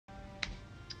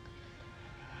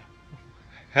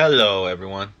Hello,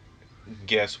 everyone.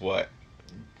 Guess what?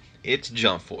 It's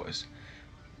Jump Force.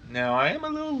 Now, I am a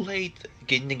little late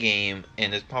getting the game,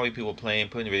 and there's probably people playing,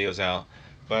 putting videos out,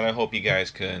 but I hope you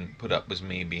guys can put up with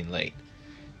me being late.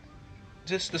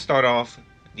 Just to start off,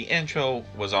 the intro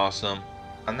was awesome.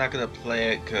 I'm not gonna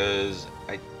play it because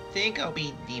I think I'll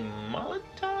be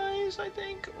demonetized, I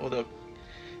think, or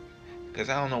because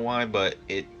I don't know why, but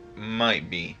it might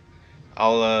be.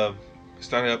 I'll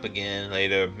start it up again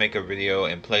later, make a video,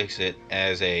 and place it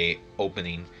as a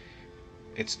opening.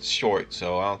 It's short,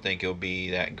 so I don't think it'll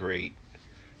be that great.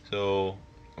 So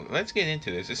let's get into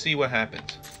this. Let's see what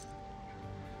happens.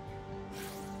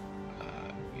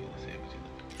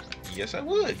 Yes, I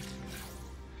would.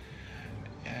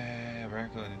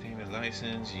 Radical Entertainment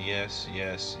license. Yes,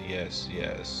 yes, yes,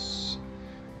 yes.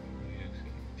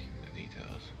 The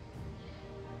details.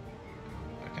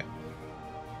 Okay.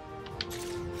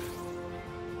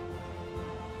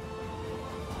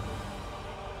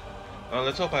 Well,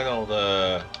 let's hope I don't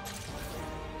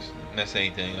mess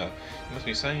anything up. You must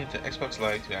be signed into Xbox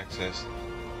Live to access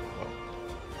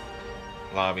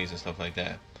lobbies and stuff like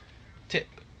that. Tip: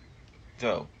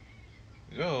 Throw.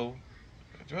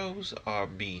 Throws are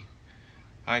B.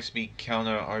 High speed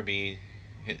counter RB.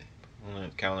 Hit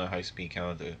counter high speed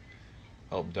counter to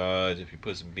help dodge. If you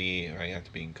push B right after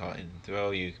being caught in the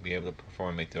throw, you can be able to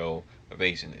perform a throw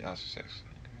evasion. Also success.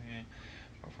 Okay.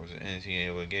 Or force an energy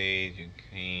able to gauge. You can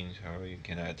change. However, you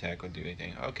cannot attack or do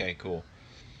anything. Okay, cool.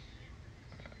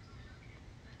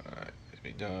 Alright,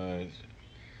 speed dodge.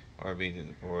 RB to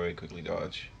deploy, quickly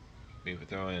dodge. B for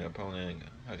throwing an opponent.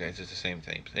 Okay, it's just the same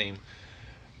thing. Same.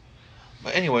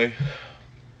 But anyway,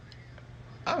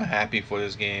 I'm happy for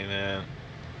this game, man.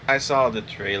 I saw the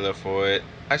trailer for it.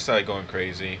 I started going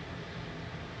crazy.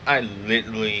 I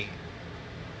literally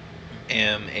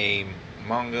am a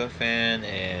manga fan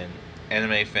and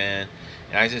anime fan,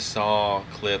 and I just saw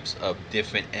clips of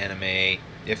different anime,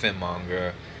 different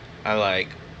manga. I like,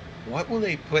 what will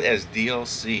they put as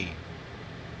DLC?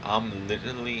 I'm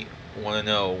literally want to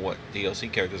know what DLC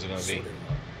characters are going to be.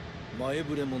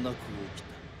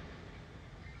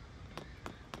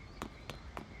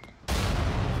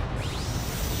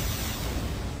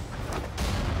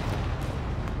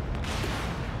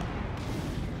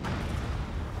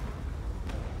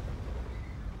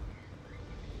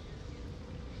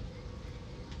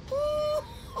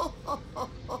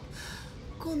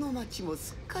 この町も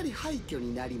すっかり廃墟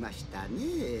になりました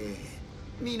ね。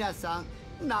皆さん、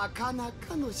なかな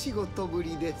かの仕事ぶ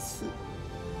りです。強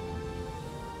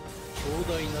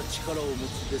大な力を持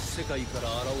つ別世界から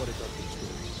現れた敵と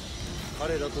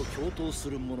彼らと共闘す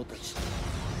る者たち。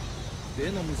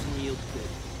ベノムズによって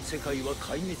世界は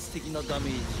壊滅的なダ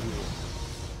メージを。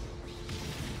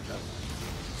だが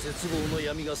絶望の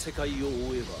闇が世界を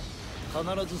覆え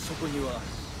ば必ずそこには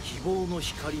希望の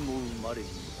光も生まれる。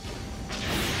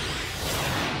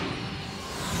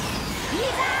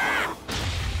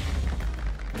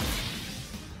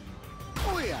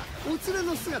おや、お連れ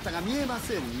の姿が見えま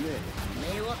せんね。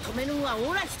目を止めるのは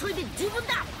オラ一人で十分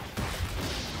だ。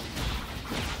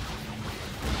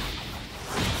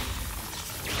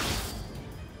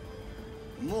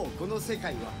もうこの世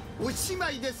界はおし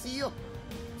まいですよ。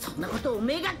そんなことお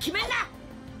めえが決めんな。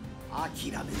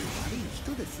諦めの悪い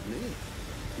人ですね。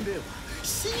では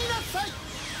死になさい。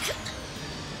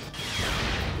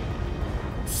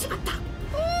しまった。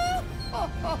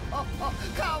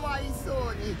かわい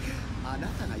そうに。あな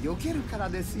たが避けるから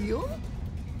ですよ。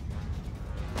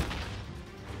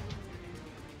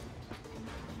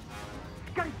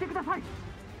しっかりしてください。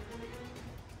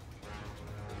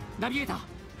ナビゲーター、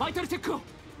バイタルチェックを。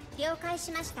了解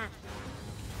しました。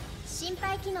心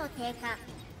肺機能低下、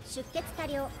出血多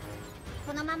量。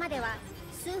このままでは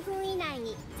数分以内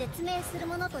に絶命する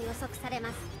ものと予測されま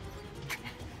す。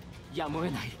やむを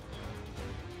得ない。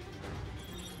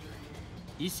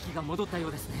意識が戻ったよ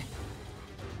うですね。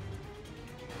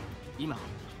今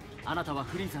あなたは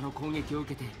フリーザの攻撃を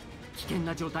受けて危険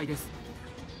な状態です。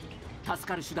助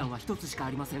かる手段は一つしか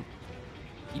ありません。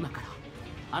今から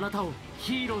あなたを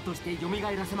ヒーローとして蘇ら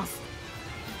せます。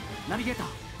ナビゲーター、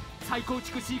再構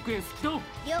築シークエンス起動。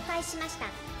了解しました。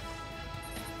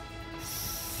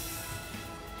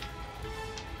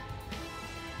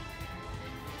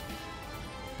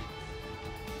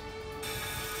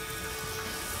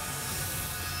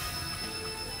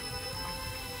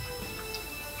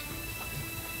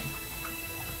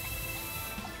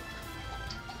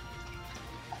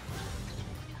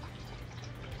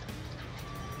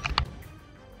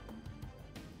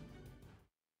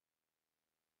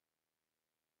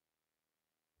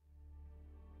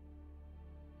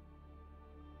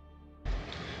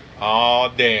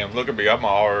Oh damn! Look at me. I'm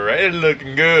already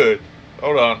looking good.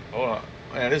 Hold on. Hold on.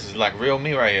 Man, this is like real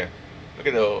me right here. Look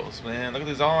at those, man. Look at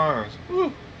these arms.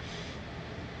 Woo.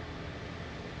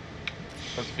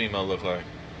 What's the female look like?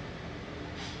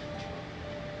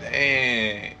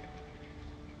 Dang.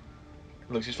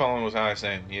 Look, she's following what's I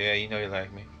saying. Yeah, you know you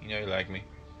like me. You know you like me.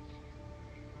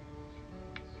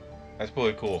 That's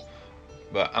pretty cool.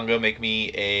 But I'm gonna make me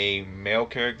a male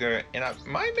character, and I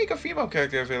might make a female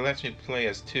character if it lets me play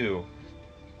as two.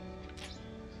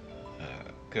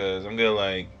 Cause I'm gonna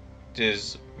like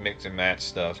just mix and match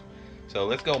stuff. So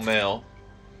let's go male.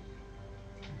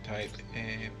 Type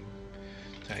M,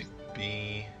 type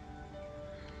B.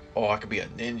 Oh, I could be a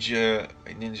ninja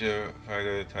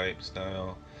fighter type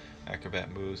style.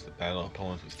 Acrobat moves that battle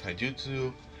opponents with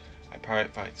taijutsu. A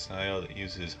pirate fight style that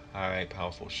uses high,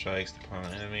 powerful strikes to prone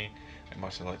an enemy. A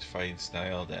martial arts fighting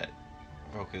style that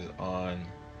focuses on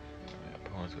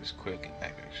opponents with quick and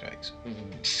accurate strikes.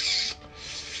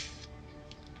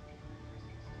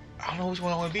 I don't know which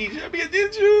one I want to be. Should I be a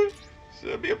ninja?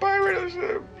 Should I be a pirate? Or should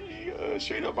I be a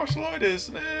straight up martial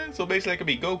artist, man? So basically I could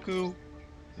be Goku,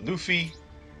 Luffy,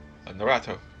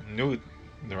 Naruto.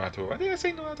 Naruto. Why did I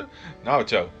say Naruto?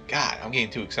 Naruto. God, I'm getting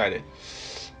too excited.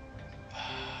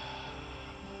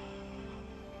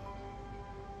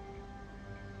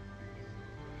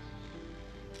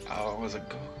 Oh, was it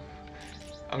Goku?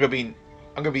 I'm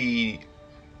gonna be.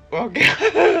 Oh God,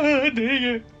 dang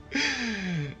it.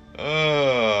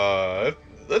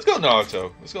 Let's go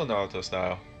Naruto. Let's go Naruto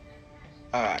style.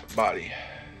 All right, body.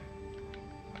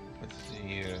 Let's see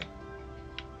here.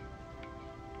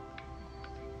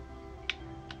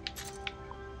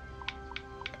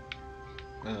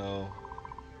 No.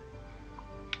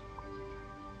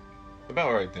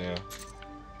 About right there.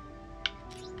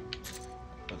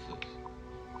 What's this?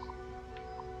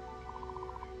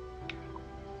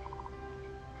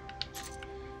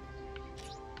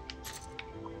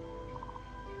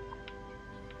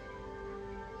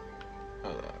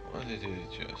 Hold on. What did it do to the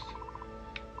chest?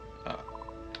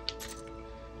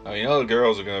 Oh, you know the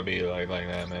girls are gonna be like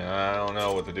that, man. I don't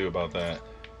know what to do about that.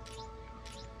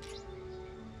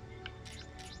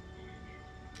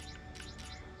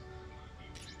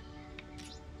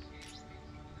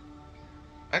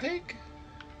 I think.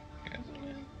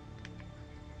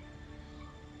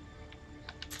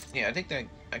 Yeah, I think that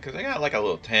because I got like a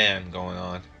little tan going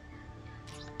on.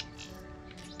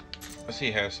 Let's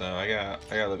see hairstyle. I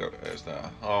gotta look up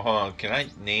hairstyle. Oh, hold on. Can I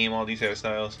name all these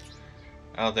hairstyles?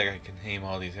 I don't think I can name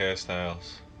all these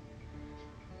hairstyles.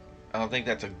 I don't think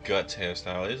that's a Guts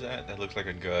hairstyle. Is that? That looks like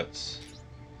a Guts.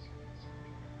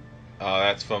 Oh,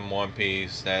 that's from One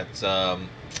Piece. That's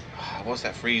what's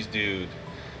that Freeze dude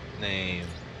name?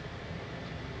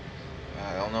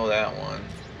 I don't know that one.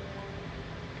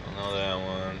 I don't know that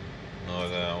one. Know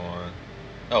that one.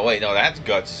 Oh wait, no, that's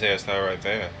Guts' hairstyle right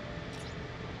there.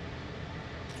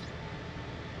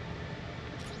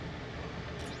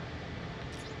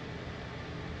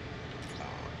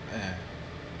 Oh man.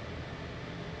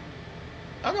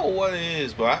 I don't know what it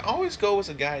is, but I always go with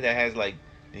a guy that has like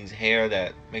these hair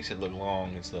that makes it look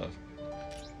long and stuff.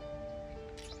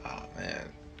 Oh man.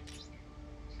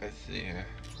 Let's see here.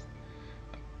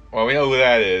 Well, we know who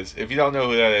that is. If you don't know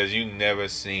who that is, you never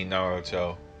seen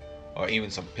Naruto. Or even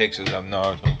some pictures of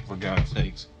Naruto, for God's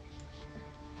sakes.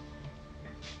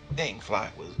 Dang, fly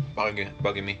was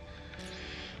bugging me.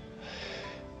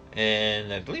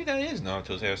 And I believe that is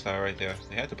Naruto's hairstyle right there.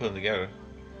 They had to put them together.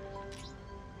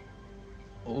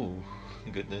 Ooh,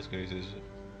 goodness gracious.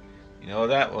 You know where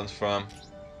that one's from?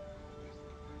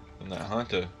 From that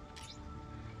hunter.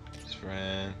 His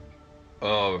friend.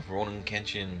 Oh, Ronin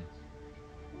Kenshin.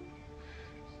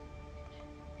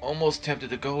 Almost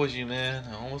tempted to go with you, man.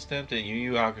 Almost tempted. Yu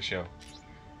Yu Hakusho.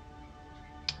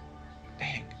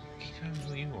 Dang. Can you tell me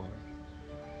who you are?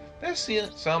 Let's see.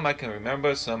 Some I can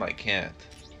remember, some I can't.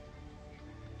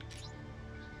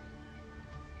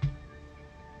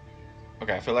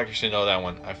 Okay, I feel like I should know that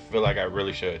one. I feel like I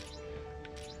really should.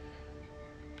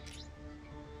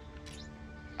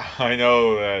 I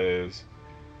know who that is.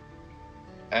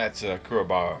 That's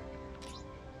Kurobara.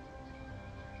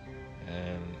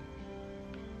 And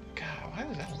why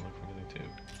does that one look familiar too?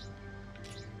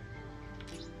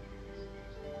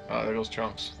 Oh, there goes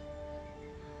Trunks.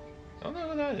 I don't know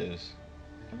who that is.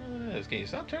 I don't know who that is. Can you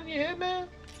stop turning your head, man?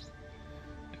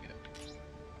 Okay.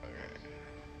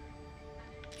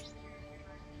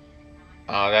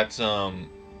 That's from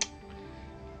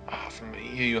the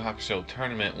Yu Yu Hakusho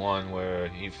tournament one where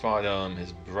he fought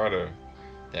his brother,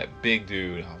 that big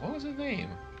dude. What was his name?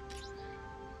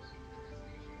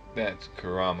 That's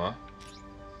Kurama.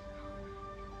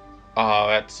 Oh,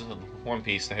 that's One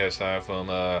Piece, the hairstyle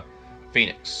from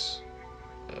Phoenix.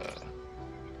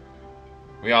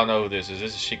 We all know who this is.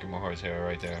 This is Shikamaru's hair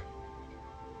right there.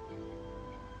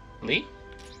 Lee?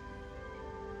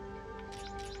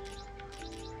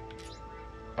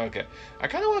 Okay. I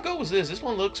kind of want to go with this. This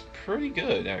one looks pretty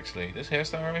good, actually. This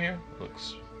hairstyle right here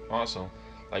looks awesome.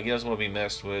 Like, he doesn't want to be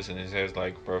messed with, and his hair's,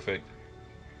 like, perfect.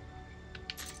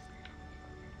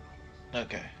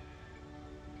 Okay.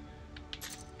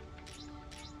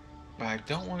 But I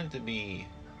don't want it to be...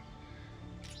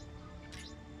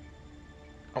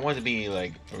 I want it to be,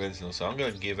 like, original, so I'm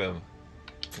going to give him...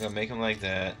 I'm going to make him like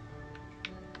that.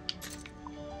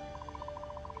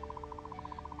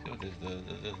 See what this does.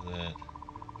 This does that.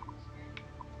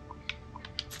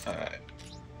 Alright.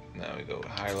 Now we go with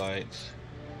highlights.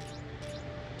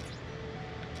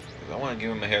 I want to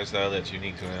give him a hairstyle that's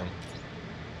unique to him.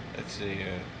 Let's see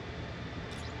here.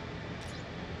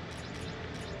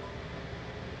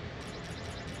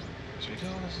 Should we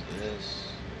go with this?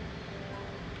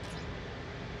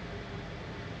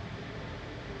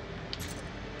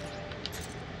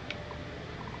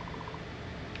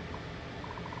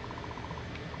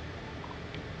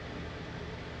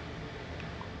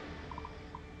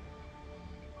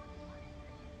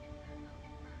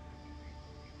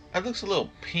 That looks a little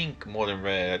pink more than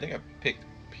red. I think I picked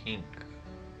pink.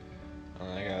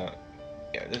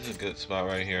 Yeah, this is a good spot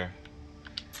right here.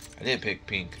 I did pick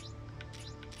pink.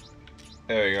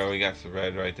 There we go, we got the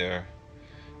red right there.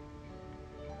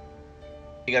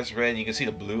 You got the red and you can see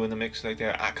the blue in the mix right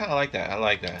there. I kinda like that. I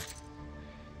like that.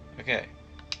 Okay.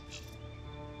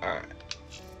 Alright.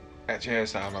 That's your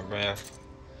hairstyle, my friend.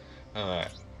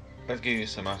 Alright. Let's give you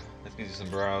some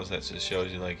brows that just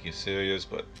shows you like you're serious,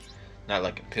 but not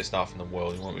like pissed off in the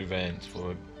world. You want revenge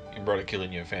for your brother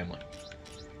killing your family.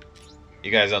 You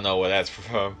guys don't know where that's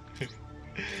from.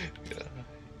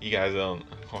 You guys don't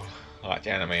watch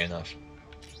anime enough.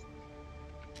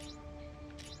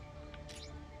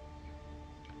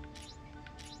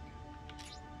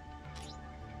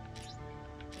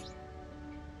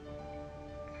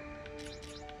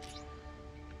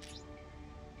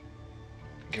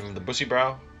 Give him the bushy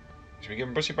brow. Should we give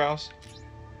him bushy brows?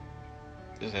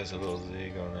 This has a little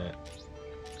zig on that.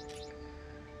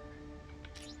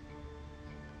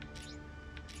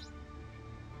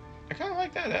 I kind of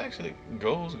like that. That actually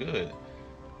goes good.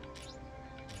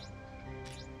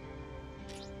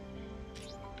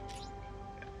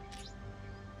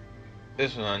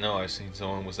 This one I know I've seen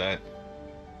someone was that.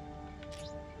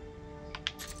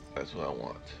 That's what I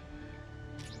want.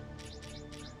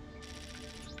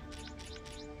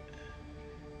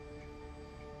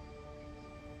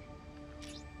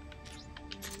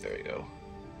 There you go.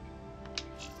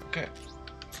 Okay.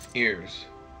 Ears.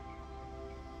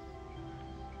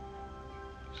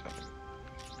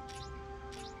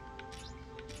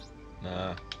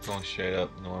 Nah, going straight up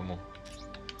normal.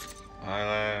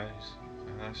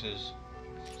 Eyelashes.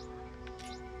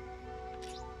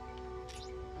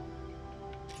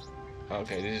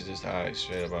 Okay, this is just eyes,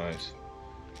 straight up eyes.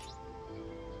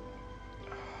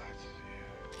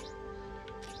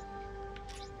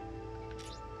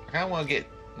 I kind of want to get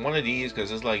one of these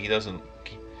because it's like he doesn't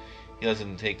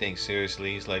take things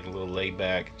seriously. He's like a little laid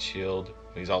back, chilled,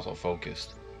 but he's also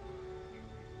focused.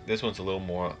 This one's a little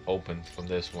more open from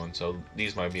this one, so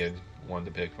these might be a one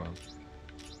to pick from.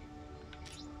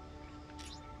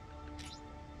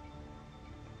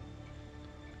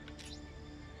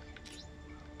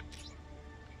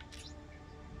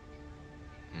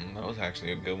 That was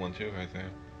actually a good one too, right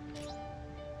there.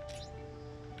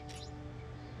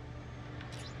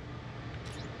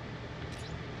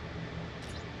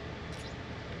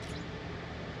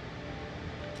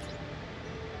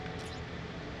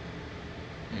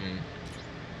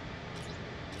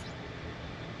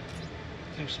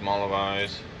 Too small of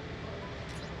eyes.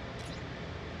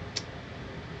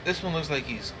 This one looks like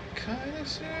he's kind of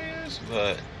serious,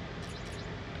 but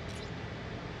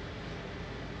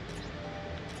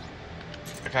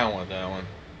I kind of want that one.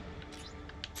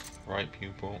 Right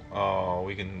pupil. Oh,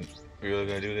 we really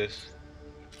gonna do this?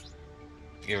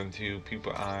 Give him two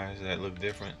pupil eyes that look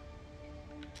different.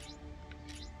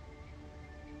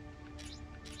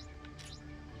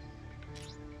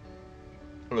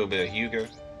 A little bit of Hyuga.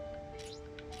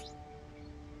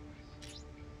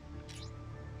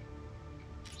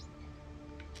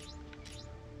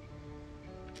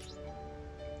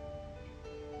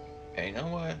 Hey, you know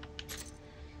what?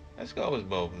 Let's go with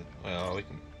both. Well, we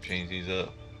can change these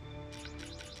up.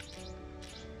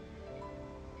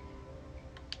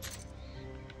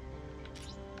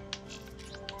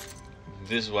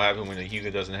 This is what happens when the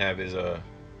Hyuga doesn't have his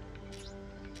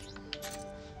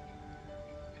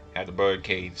Had the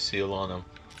birdcage seal on them.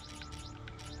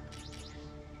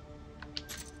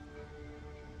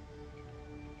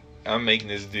 I'm making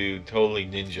this dude totally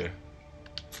ninja.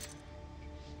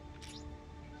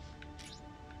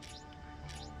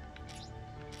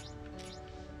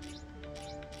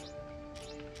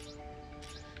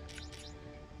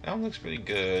 That one looks pretty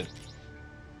good.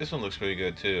 This one looks pretty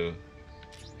good too.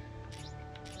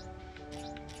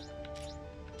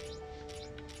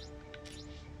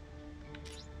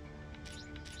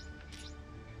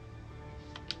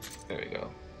 There we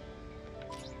go.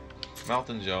 Mouth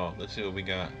and jaw. Let's see what we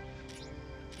got.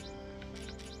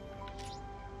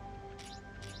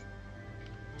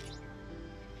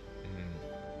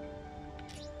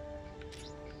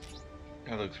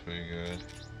 That looks pretty good.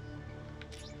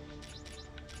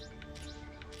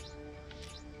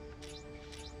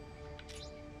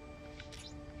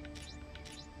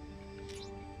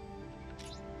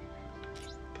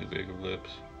 Too big of lips.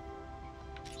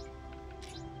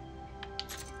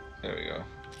 There we go.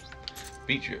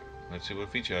 Feature. Let's see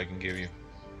what feature I can give you.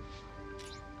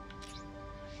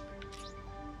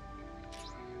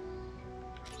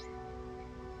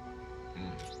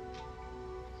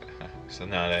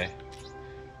 Tsunade.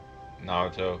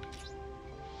 Naruto.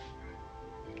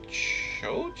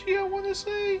 Choji, I want to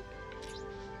say.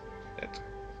 That's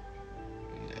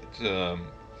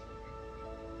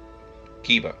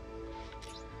Kiba.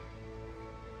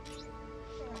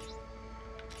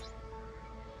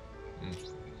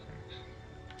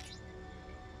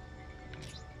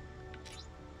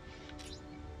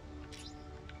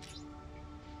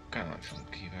 Kind of like some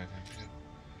Kiba, I think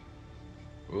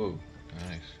too. Ooh,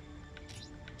 nice.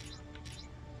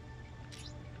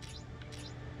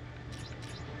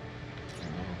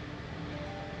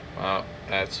 Wow,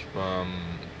 that's from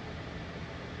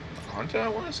Hunter, I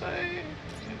want to say. I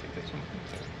think that's from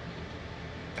Hunter.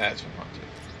 That's from Hunter.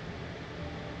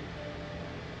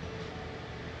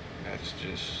 That's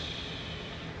just...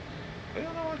 I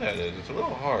don't know what that is. It's a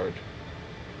little hard.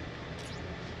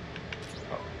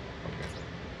 Oh, okay.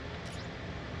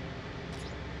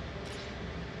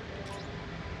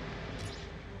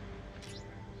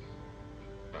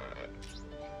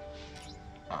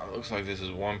 Looks like this is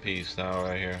One Piece style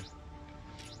right here.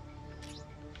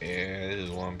 Yeah, this is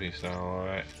One Piece style,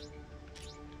 alright.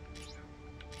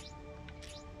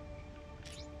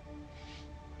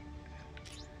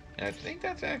 And I think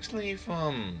that's actually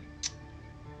from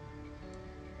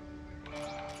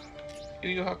Yu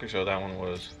Yu Hakusho, that one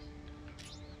was.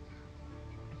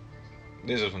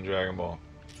 This is from Dragon Ball.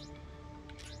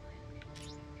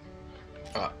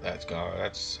 Ah, that's Gaara.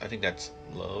 I think that's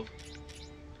Love.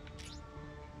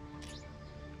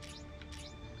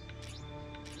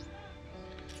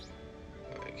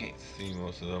 I can't see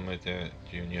most of them right there,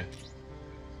 Junior.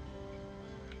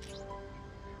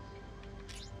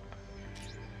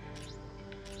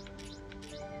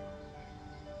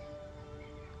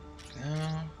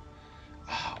 No.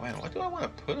 Oh man, what do I want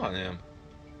to put on him?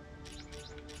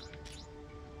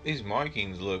 These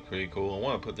markings look pretty cool. I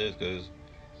want to put this because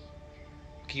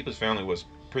Kiba's family was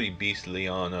pretty beastly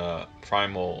on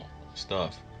primal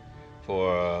stuff.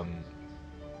 For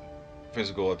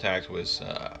physical attacks was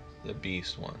the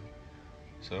beast one.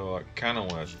 So I kind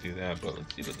of wanted to do that, but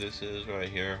let's see what this is right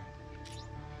here.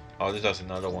 Oh, this is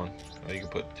another one. Oh, you can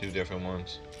put two different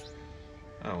ones.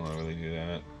 I don't want to really do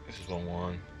that. This is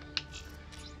one.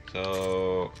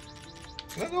 So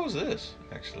what goes this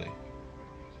actually?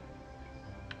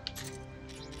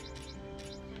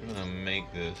 I'm gonna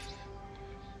make this.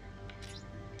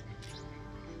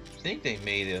 I think they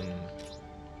made him.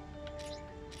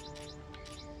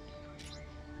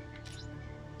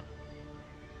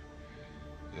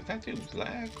 Is that too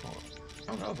black? Or, I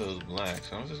don't know if it was black,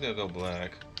 so I'm just gonna go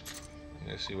black.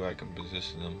 Let's see where I can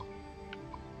position them.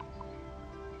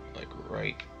 Like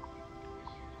right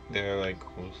there, like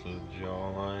close to the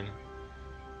jawline.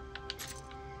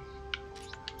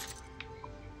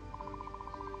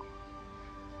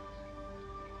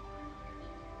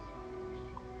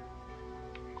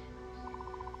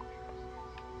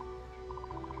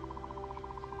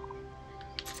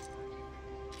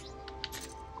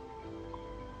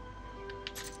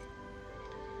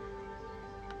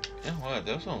 You know what?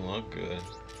 Those don't look good.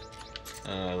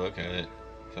 Look at it.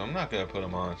 So I'm not gonna put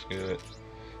them on. Screw it.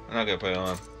 I'm not gonna put it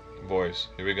on. Voice.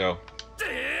 Here we go.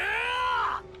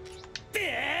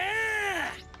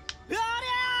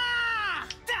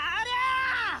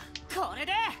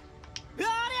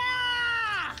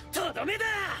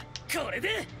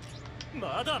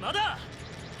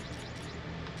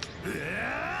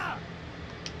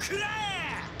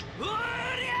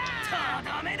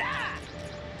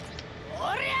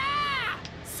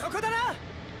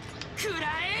 食ら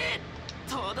え。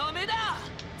とどめだ。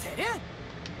てりゃ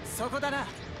そこだな。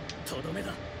とどめ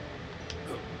だ。こ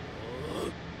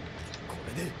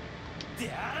れで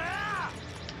であら。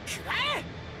食らえ。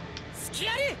隙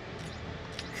あり。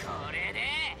これで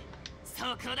そ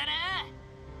こだな。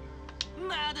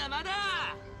まだまだ。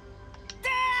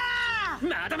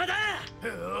まだまだ。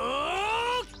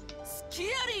隙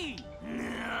あり。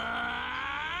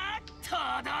と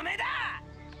どめだ。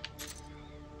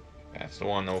 That's the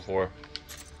one, 04.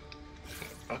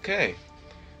 Okay.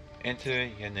 Enter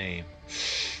your name.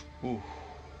 Ooh.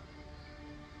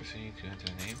 Proceed to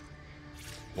enter a name.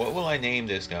 What will I name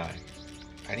this guy?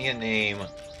 I need a name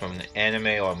from the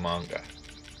anime or manga.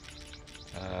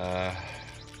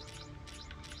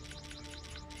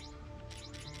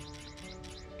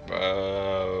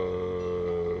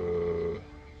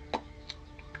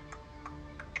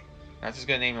 Not just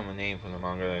gonna name him a name from the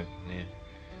manga.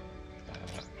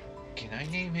 Can I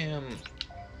name him?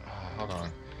 Hold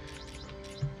on.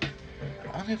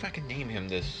 I don't know if I can name him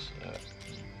this.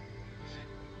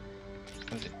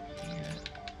 Was it? Yeah.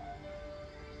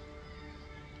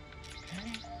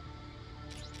 Okay.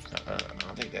 I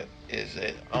don't think that is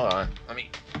it. Hold on. Let me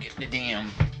get the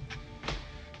damn.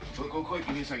 Go quick.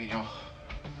 Give me a second, y'all.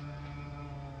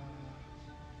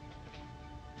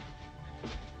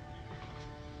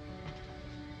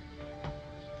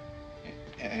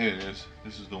 Yeah, here it is.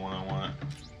 This is the one I want.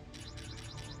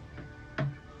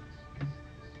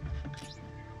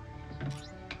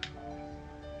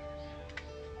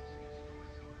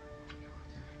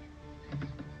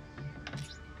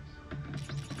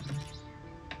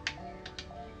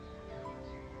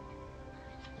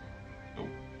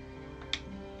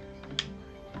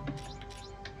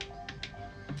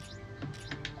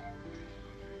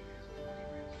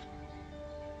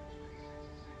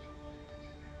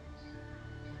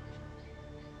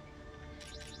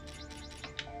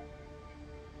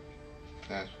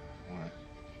 That's one.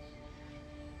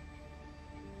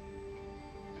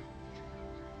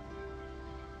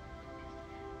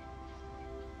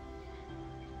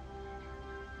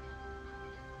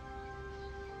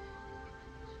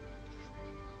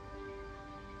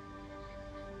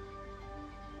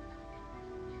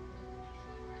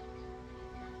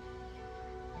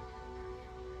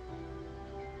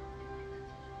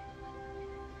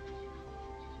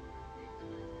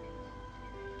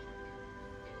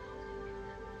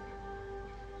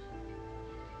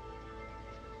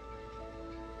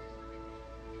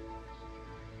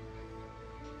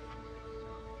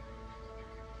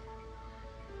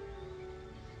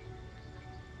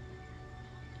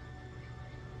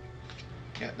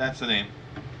 Yeah, that's the name.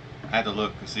 I had to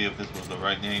look to see if this was the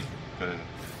right name, because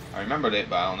I remembered it,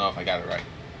 but I don't know if I got it right.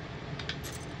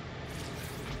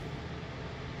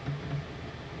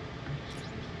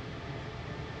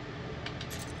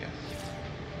 Yes.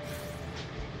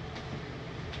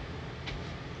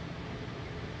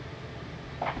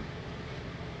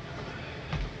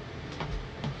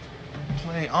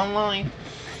 Play online.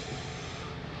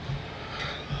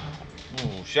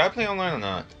 Ooh, should I play online or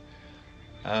not?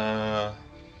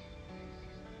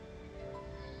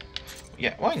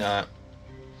 Yeah, why not?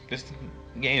 This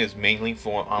game is mainly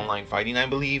for online fighting, I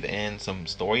believe, and some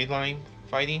storyline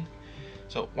fighting.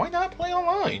 So why not play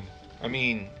online? I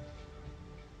mean,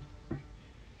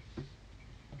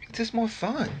 it's just more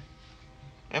fun.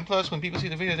 And plus, when people see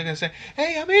the video, they're gonna say,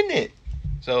 "Hey, I'm in it."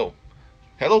 So,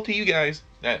 hello to you guys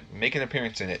that make an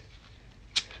appearance in it.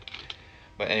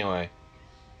 But anyway,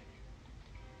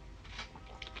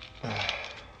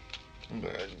 I'm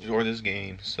gonna enjoy this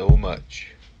game so much.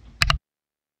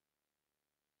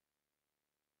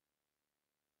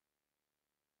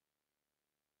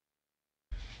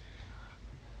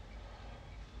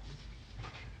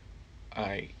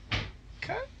 I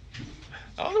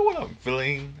don't know what I'm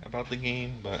feeling about the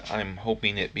game, but I'm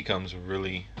hoping it becomes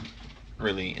really,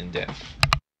 really in-depth.「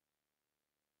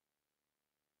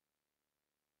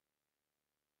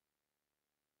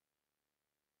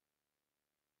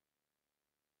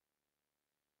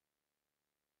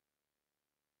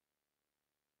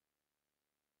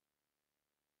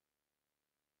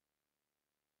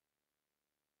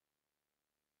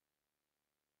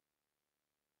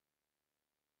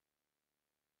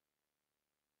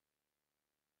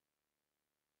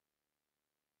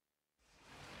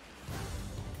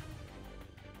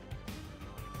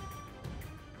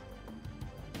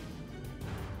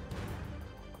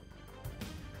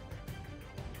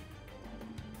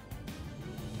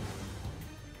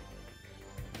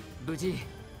無事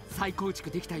再構築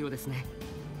できたようですね。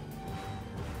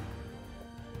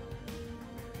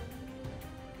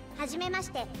はじめまし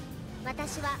て、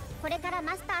私はこれから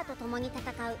マスターと共に戦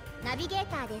うナビゲー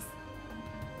ターです。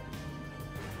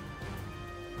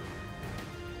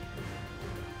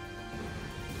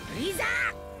フリーザー、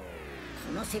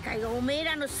この世界はおめえ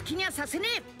らの好きにはさせね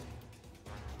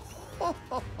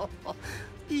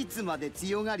え。いつまで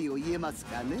強がりを言えます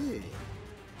かね。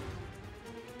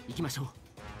行きましょう。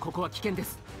ここは危険で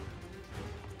す。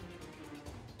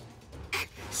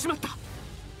しまった。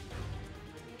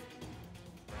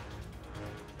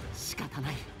仕方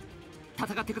ない。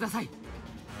戦ってください。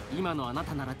今のあな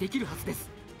たならできるはずです。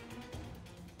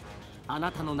あ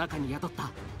なたの中に宿っ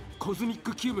たコズミッ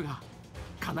クキューブが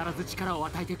必ず力を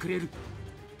与えてくれる。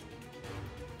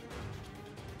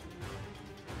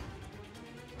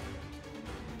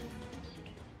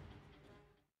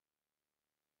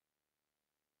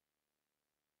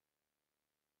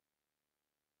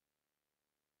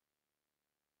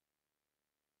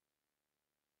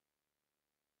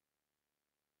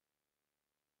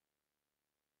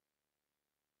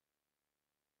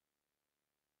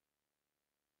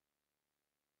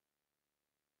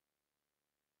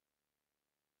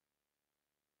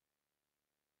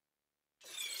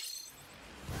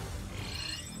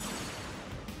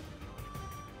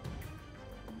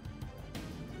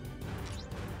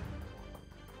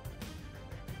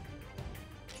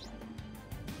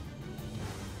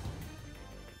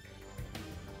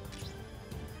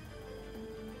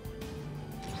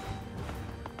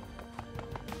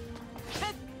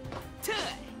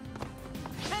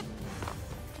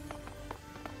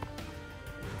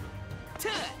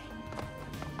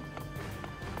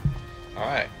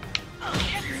Alright.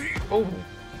 Oh!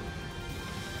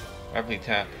 Rapidly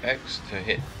tap X to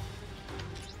hit.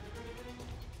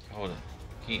 Hold on.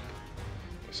 Keep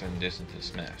a certain distance to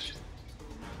smash.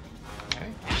 Okay.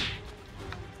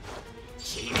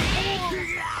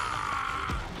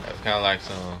 That's kind of like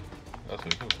some. That's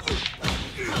pretty cool.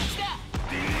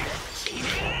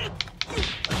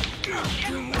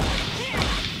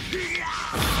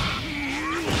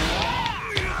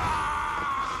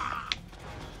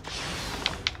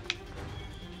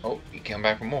 Oh, you came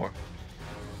back for more.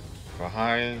 For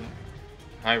high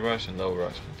rush and low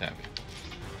rush from tapping.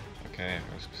 Okay,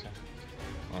 first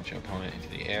launch your opponent into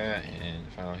the air, and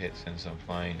final hit sends them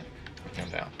flying or come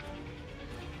down.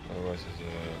 Low rush is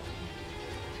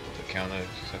a counter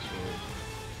successful,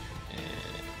 and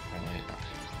final hit knocks.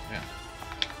 Yeah.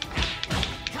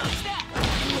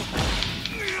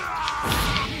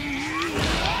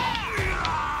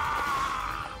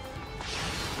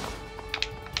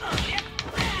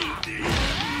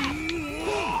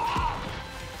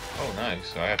 Oh, nice.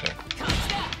 So I have to.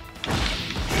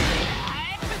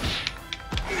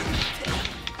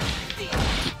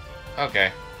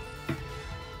 Okay.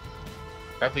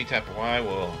 Rapidly tap Y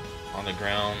will on the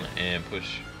ground and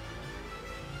push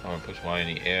Y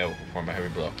in the air will perform a heavy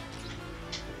blow.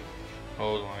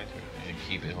 Hold Y to and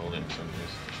keep it holding from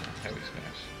this heavy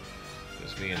smash.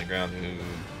 Just be in the ground to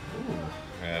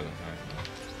grab it.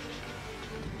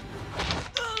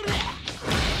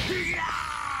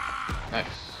 Nice.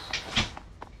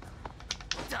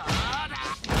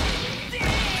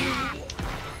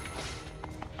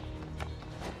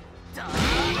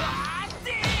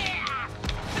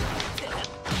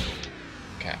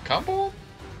 Cat combo?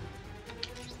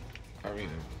 I read it.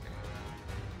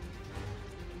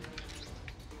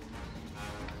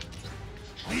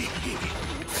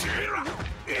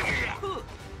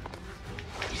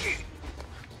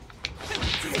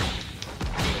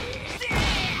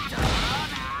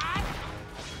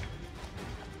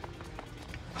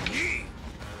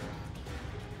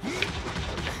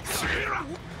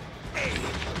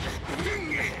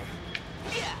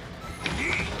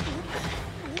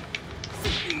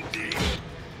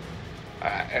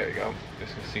 There we go. This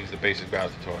seems the basic battle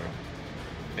tutorial.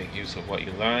 Make use of what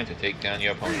you learned to take down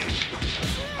your opponent.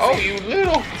 Oh, you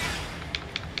little!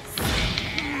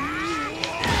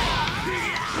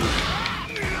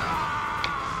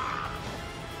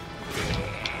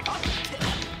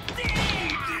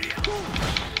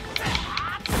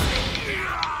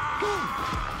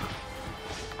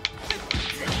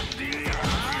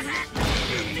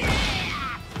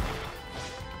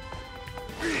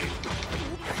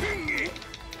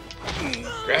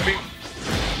 Grab him.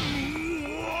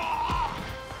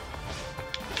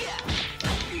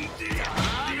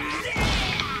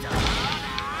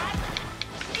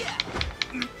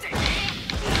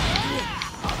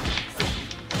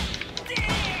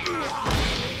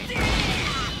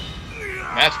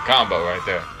 That's a combo right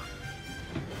there.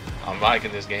 I'm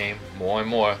liking this game more and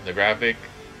more. The graphic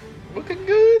looking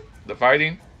good. The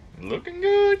fighting looking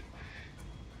good.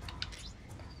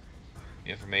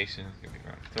 The information.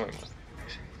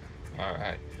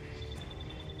 Alright.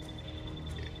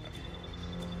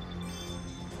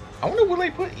 I wonder will they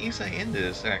put Issa in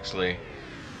this, actually.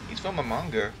 He's from a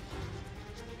manga.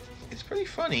 It's pretty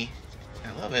funny.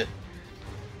 I love it.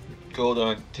 Gold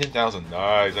on 10,000.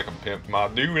 Nice, I can pimp my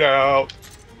dude out.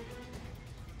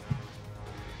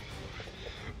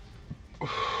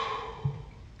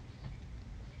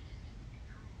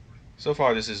 So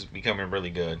far, this is becoming really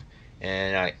good.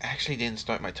 And I actually didn't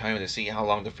start my timer to see how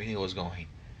long the video was going.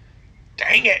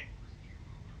 Dang it!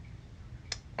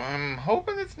 I'm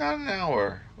hoping it's not an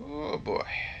hour. Oh boy.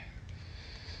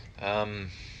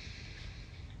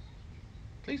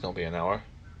 Please don't be an hour.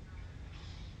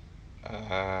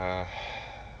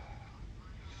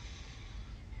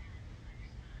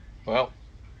 Well,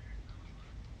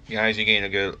 guys, you're getting a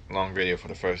good long video for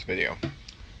the first video.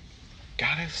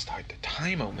 Gotta start the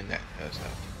timer when that does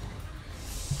that.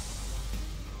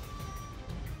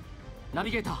 ナ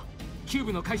ビゲーター、キュー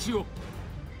ブの回収を。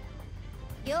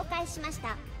了解しまし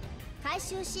た。回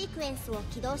収シークエンスを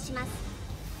起動します。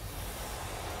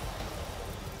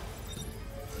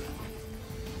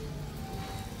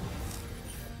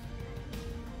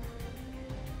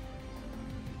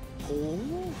ほ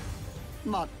う、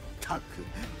まったく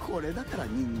これだから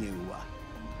人間は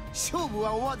勝負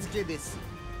はお預けです。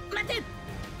待て。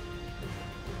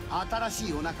新し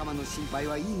いお仲間の心配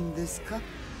はいいんですか。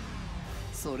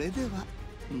それでは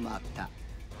また。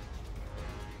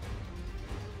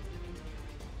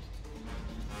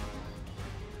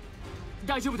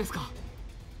大丈夫ですか。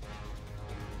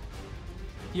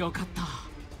よかった。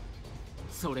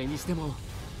それにしても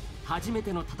初め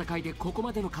ての戦いでここ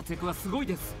までの活躍はすごい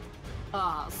です。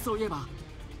ああ、そういえば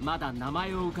まだ名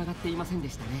前を伺っていませんで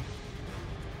したね。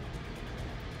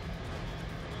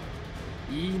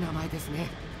いい名前ですね。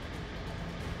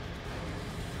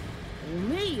お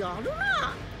めえやる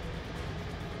な。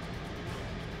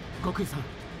悟空さん、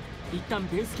一旦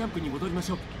ベースキャンプに戻りま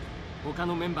しょう。他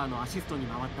のメンバーのアシストに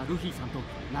回ったルフィさんと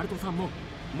ナルトさんも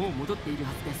もう戻っている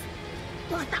はずです。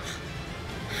わかった。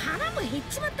腹も減っ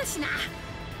ちまったしな。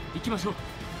行きましょう。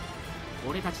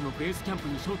俺たちのベースキャンプ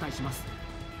に招待します。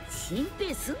心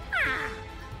配すんな。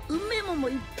うめえもんも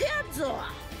いっぺあっぞ。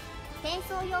転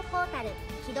送用ポータル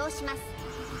起動します。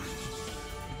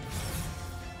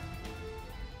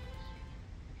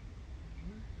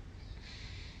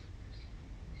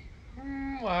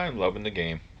I'm loving the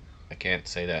game. I can't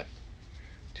say that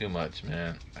too much,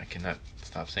 man. I cannot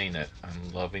stop saying that.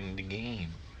 I'm loving the game.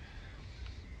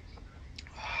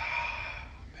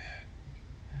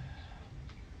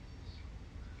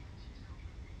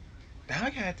 Now I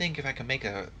gotta think if I can make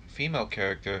a female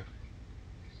character.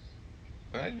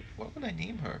 What would I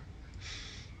name her?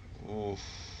 Oof.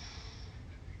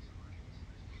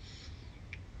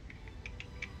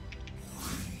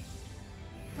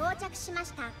 到着しま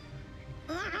した。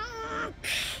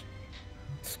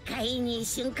機械に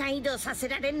瞬間移動させ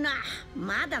られんな。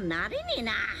まだ慣れねえ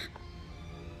な。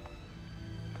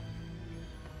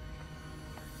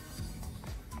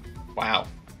Wow.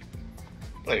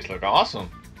 Place look awesome.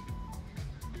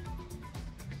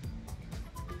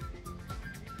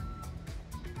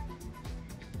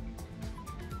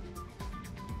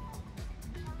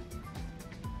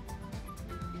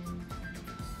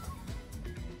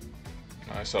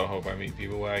 I so hope I meet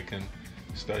people where I can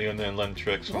study on them and learn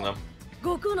tricks from them.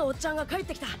 悟空のおっちゃんが帰っ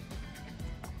てきた。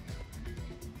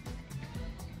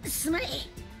すまねえ。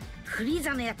フリー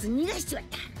ザのやつ逃がしちまっ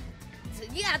た。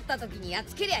次会った時にやっ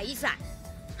つけりゃいいさ。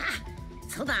あ、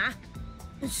そうだ。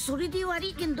それで悪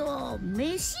いけど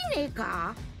飯ねえ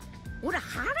か。俺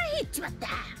腹減っちまった。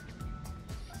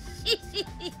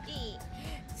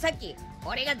さっき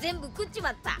俺が全部食っち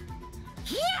まった。い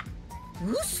や、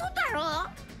嘘だろ。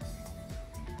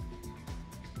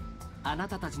あな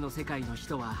たたちの世界の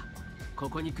人はこ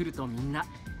こに来るとみんな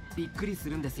びっくりす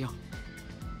るんですよ。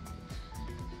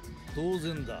当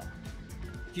然だ。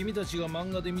君たちが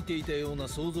漫画で見ていたような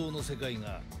想像の世界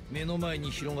が目の前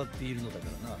に広がっているのだか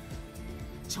らな。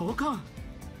長官、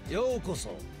ようこ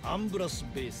そアンブラス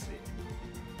ベースへ。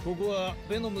ここは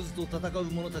ベノムズと戦う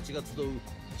者たちが集う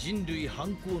人類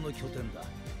反抗の拠点だ。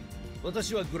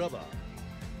私はグラバー。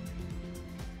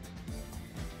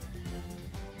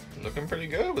Looking pretty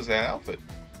good with that outfit.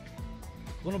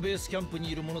 このベースキャンプ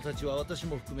にいる者たちは私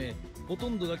も含めほと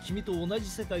んどが君と同じ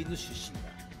世界の出身だ。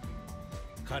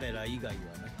彼ら以外はな。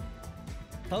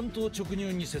単刀直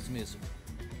入に説明する。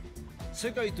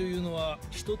世界というのは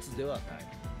一つではない。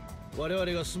我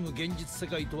々が住む現実世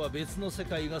界とは別の世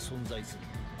界が存在する。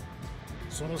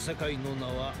その世界の名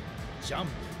はジャン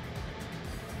プ。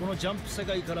このジャンプ世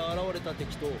界から現れた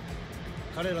敵と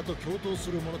彼らと共闘す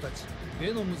る者たち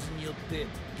ベノムズによって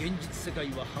現実世界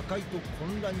は破壊と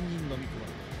混乱に飲み込まれ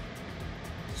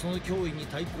た。その脅威に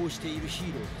対抗しているヒ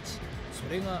ーローたち、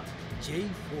それが J フ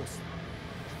ォースだ。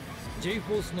 J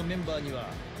フォースのメンバーには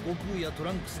悟空やト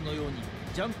ランクスのように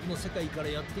ジャンプの世界から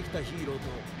やってきたヒーローと、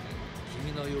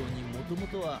君のようにもとも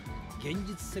とは現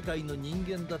実世界の人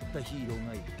間だったヒーロー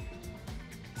がいる。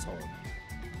そうだ、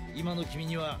今の君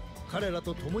には彼ら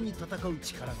と共に戦う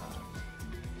力がある。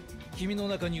君の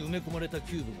中に埋め込まれた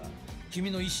キューブが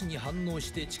君の意志に反応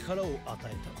して力を与えたの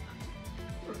だ。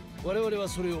我々は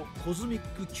それをコズミッ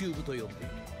クキューブと呼んでいる。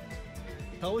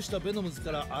倒したベノムズ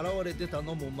から現れ出た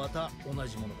のもまた同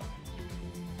じものだ。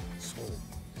そう、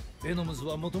ベノムズ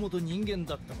はもともと人間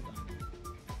だったの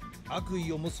だ。悪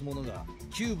意を持つ者が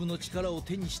キューブの力を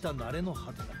手にした慣れの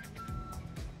果てだ。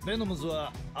ベノムズ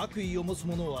は悪意を持つ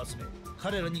者を集め、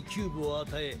彼らにキューブを与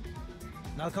え、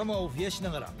仲間を増やしな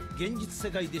がら現実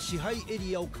世界で支配エ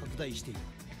リアを拡大している。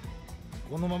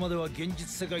このままでは現実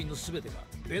世界の全てが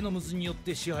ベノムズによっ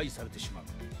て支配されてしまう。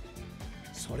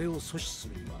それを阻止す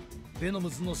るにはベノム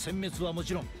ズの殲滅はも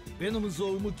ちろん、ベノムズ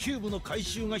を生むキューブの回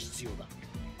収が必要だ。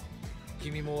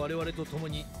君も我々と共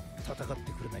に戦っ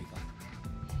てくれないか。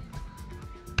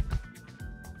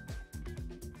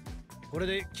これ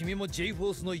で君も J フォ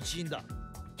ースの一員だ。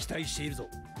期待しているぞ。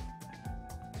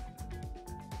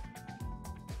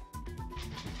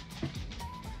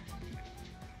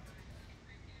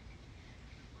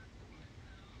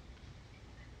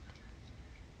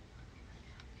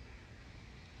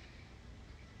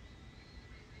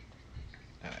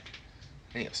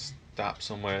I need to stop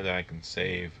somewhere that I can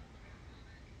save.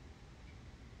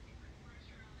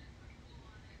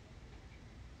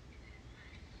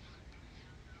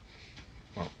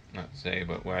 Well, not save,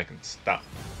 but where I can stop.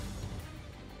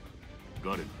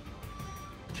 ガレン、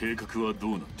計画はど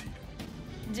うなっている？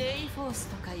 J フォース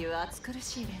とかいう暑苦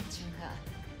しい連中が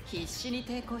必死に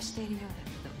抵抗しているようだ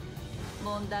けど、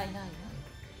問題ないわ。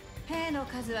兵の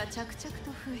数は着々と増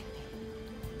えている。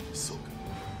そうか。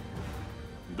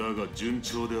だが順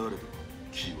調であれば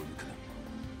気を抜く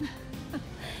な。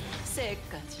せっ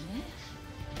かちね。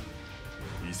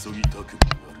急ぎたくもなる。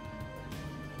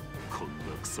こんな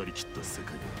腐りきった世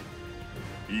界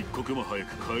で一刻も早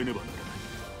く変えねばならない。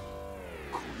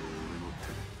この俺の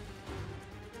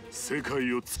手で世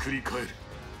界を作り変える。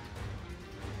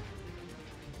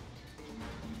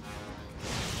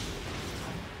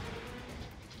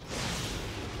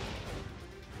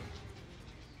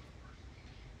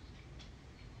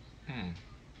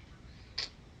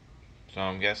So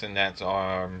I'm guessing that's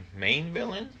our main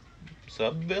villain?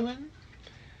 Sub-villain?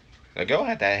 The girl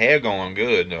had that hair going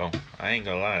good, though. I ain't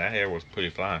gonna lie, that hair was pretty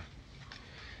fly. .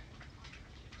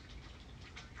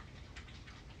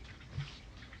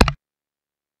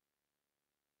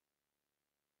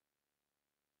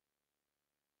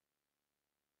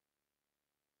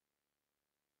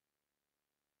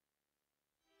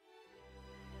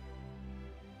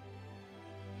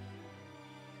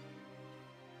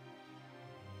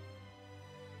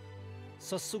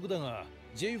早速だが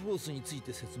J フォースについ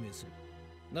て説明する。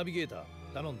ナビゲータ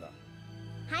ー頼んだ。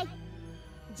はい。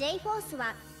 J フォース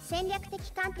は戦略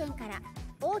的観点から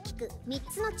大きく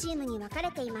3つのチームに分かれ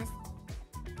ています。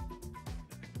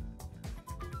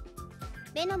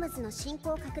ベノムズの進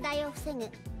行拡大を防ぐ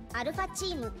アルファチ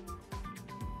ーム、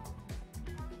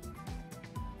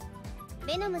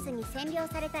ベノムズに占領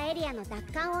されたエリアの奪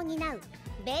還を担う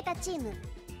ベータチーム、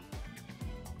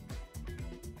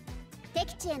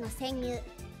敵地への潜入、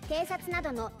偵察な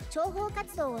どの諜報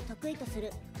活動を得意とす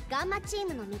るガンマチー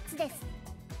ムの3つです。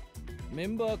メ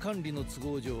ンバー管理の都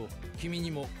合上、君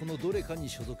にもこのどれかに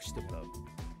所属してもらう。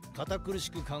堅苦し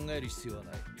く考える必要は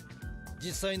ない。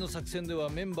実際の作戦では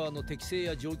メンバーの適性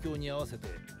や状況に合わせて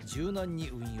柔軟に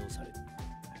運用される。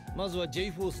まずは J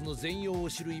フォースの全容を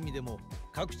知る意味でも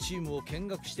各チームを見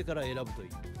学してから選ぶといい。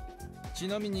ち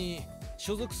なみに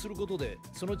所属することで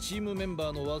そのチームメン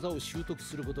バーの技を習得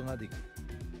することができる。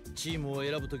チームを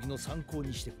選ぶ時の参考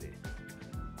にしてくれ。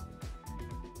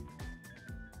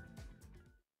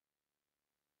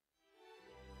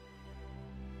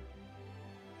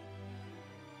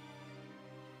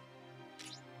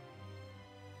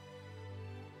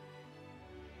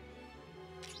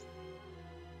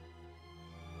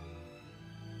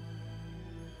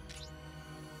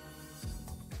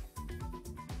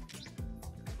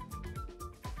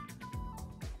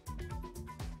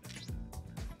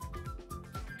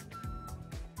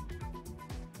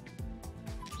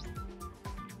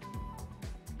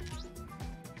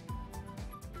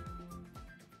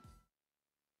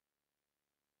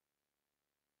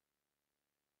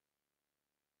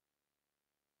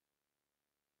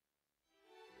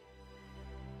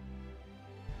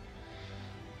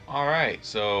Alright,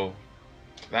 so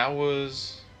that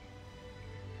was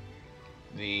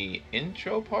the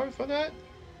intro part for that.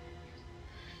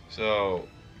 So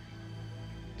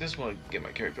just want to get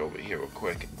my character over here real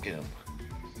quick and get him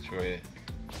situated.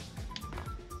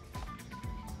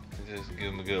 Just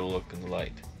give him a good look in the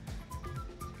light.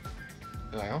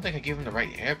 I don't think I gave him the right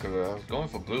hair color. I was going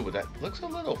for blue, but that looks a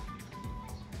little...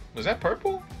 Was that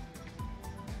purple?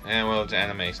 And well, it's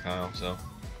anime style, so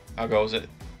I'll go with it.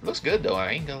 Looks good though,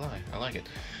 I ain't gonna lie. I like it.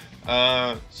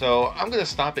 So I'm gonna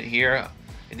stop it here,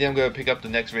 and then I'm gonna pick up the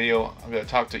next video. I'm gonna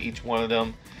talk to each one of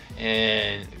them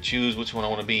and choose which one I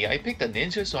want to be. I picked a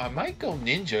ninja, so I might go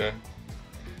ninja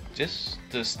just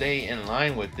to stay in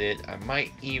line with it. I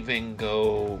might even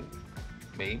go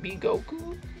maybe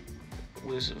Goku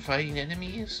was fighting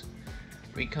enemies,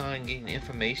 recon, getting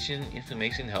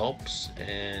information helps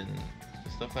and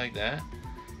stuff like that.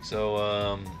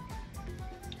 So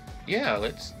yeah,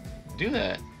 let's do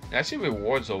that. I see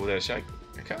rewards over there, so I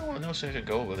kind of want to know if I should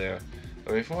go over there.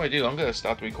 But before I do, I'm gonna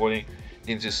stop the recording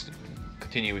and just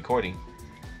continue recording.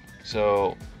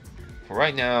 So for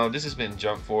right now, this has been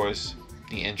Jump Force,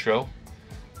 the intro,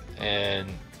 and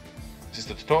just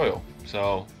a tutorial.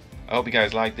 So I hope you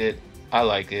guys liked it. I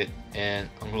liked it, and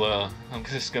I'm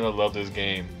just gonna love this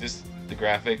game. The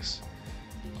graphics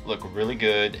look really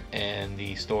good, and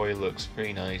the story looks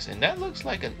pretty nice. And that looks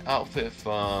like an outfit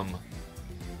from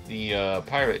the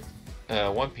Pirate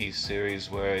One Piece series,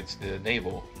 where it's the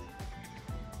naval.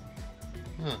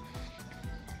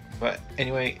 But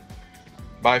anyway,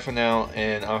 bye for now,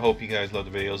 and I hope you guys love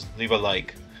the videos. Leave a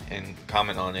like and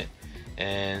comment on it,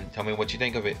 and tell me what you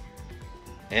think of it,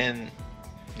 and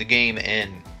the game,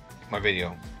 and my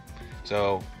video.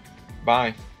 So,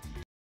 bye.